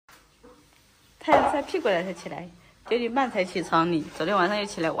太阳晒屁股了才起来，9点半才起床。你昨天晚上又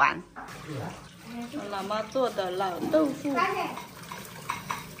起来玩。我老妈做的老豆腐，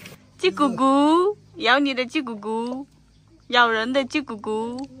鸡咕咕，咬你的鸡咕咕，咬人的鸡咕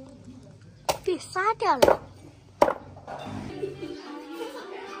咕，被杀掉了。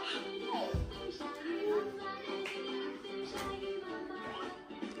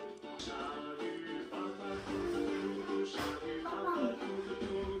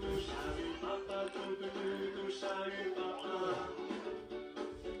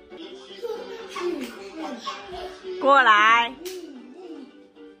过来。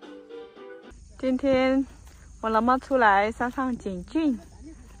今天我老妈出来山上捡菌，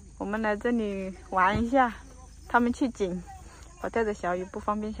我们来这里玩一下。他们去捡，我带着小雨不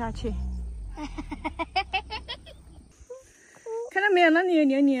方便下去。看到没有？那里有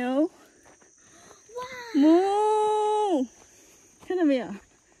牛牛。哇！哞！看到没有？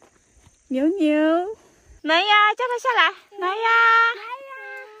牛牛，来呀，叫它下来，来呀，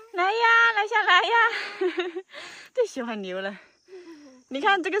来呀，来下来呀！最喜欢牛了。你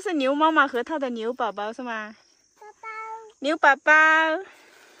看，这个是牛妈妈和它的牛宝宝是吗？牛宝宝。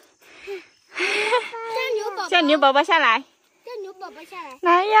叫牛宝宝下来。叫牛宝宝下来。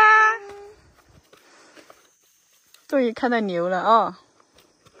来呀！终于看到牛了哦。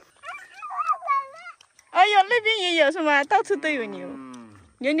哎呦，那边也有是吗？到处都有牛。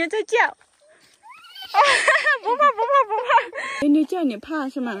牛牛在叫。不怕不怕不怕。牛牛叫你怕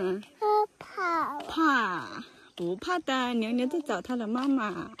是吗？怕。怕。不怕的，牛牛在找它的妈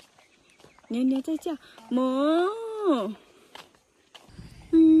妈。牛牛在叫哞。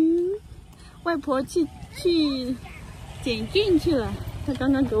外婆去捡菌去了。她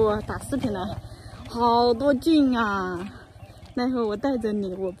刚刚给我打视频了，好多菌啊！那会我带着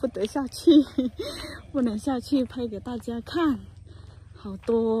你，我不得下去，不能下去拍给大家看，好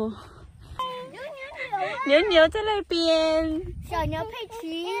多。牛牛在那边。小牛佩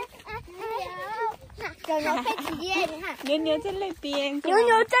奇。小牛佩奇，你看。牛牛在那边。牛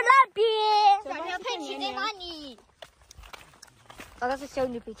牛在那边。小牛佩奇在哪里？那个是小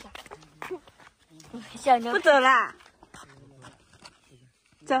牛佩奇。小牛不走啦。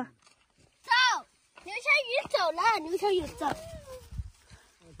走。走。牛小雨走了，牛小雨走。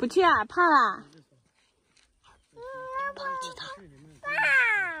不去啊？怕啦？不知道。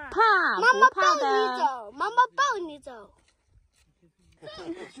怕？妈妈抱不怕的。你走，妈妈抱你走。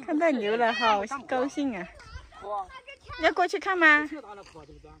看到牛了，好高兴啊！要过去看吗？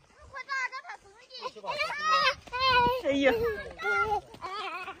哎呦！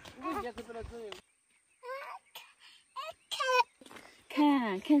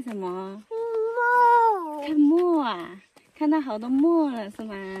看什么？看墨啊！看到好多墨了是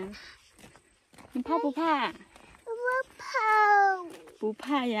吗？你怕不怕？我怕。不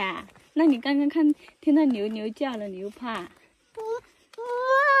怕呀？那你刚刚听到牛叫了，你又怕？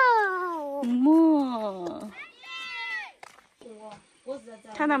墨。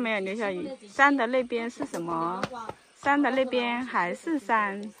看到没有，刘小雨？山的那边是什么？山的那边还是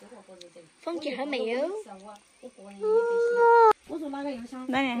山。风景很美哦。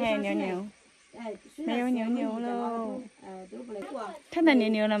那里还有牛牛。没有牛牛喽。看到牛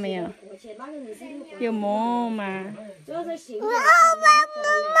牛了没有？有墨吗？我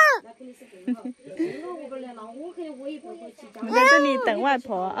们在这里等外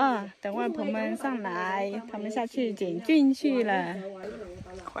婆啊，等外婆们上来，他们下去捡菌去了。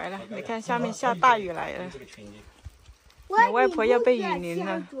回来，你看下面下大雨来了，你外婆要被雨淋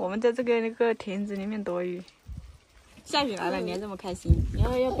了。我们在这个那个田子里面躲雨。下雨来了，你还这么开心？你要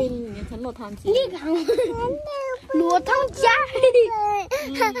被淋成落汤鸡。你看，落汤鸡。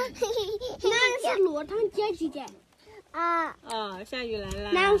那是落汤鸡，姐姐。下雨来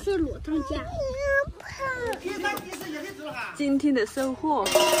了。那是落汤鸡。今天的收获，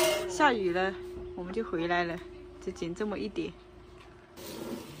下雨了，我们就回来了，只捡这么一点。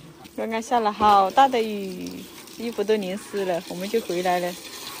刚刚下了好大的雨，衣服都淋湿了，我们就回来了。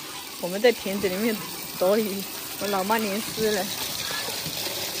我们在田子里面躲雨，我老妈淋湿了。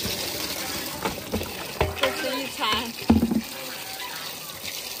再吃一餐。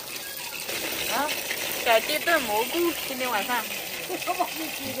小鸡炖蘑菇，今天晚上。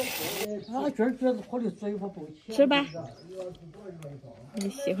吃吧。你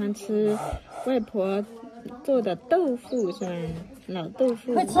喜欢吃外婆做的豆腐是吧？老豆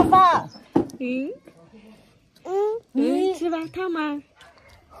腐。快吃饭。吃吧，烫吗？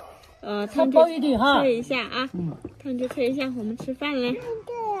烫包一点哈。测一下啊。烫就测一下，我们吃饭了。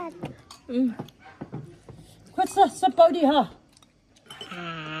快吃包一点哈。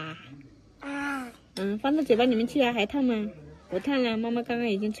放到嘴巴里面去啊，还烫吗？不烫了，妈妈刚刚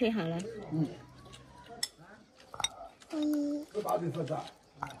已经吹好了。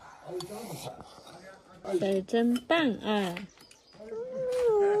水真棒啊！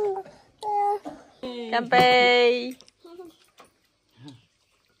干杯！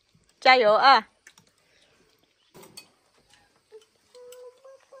加油啊！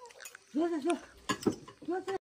坐下去，坐下。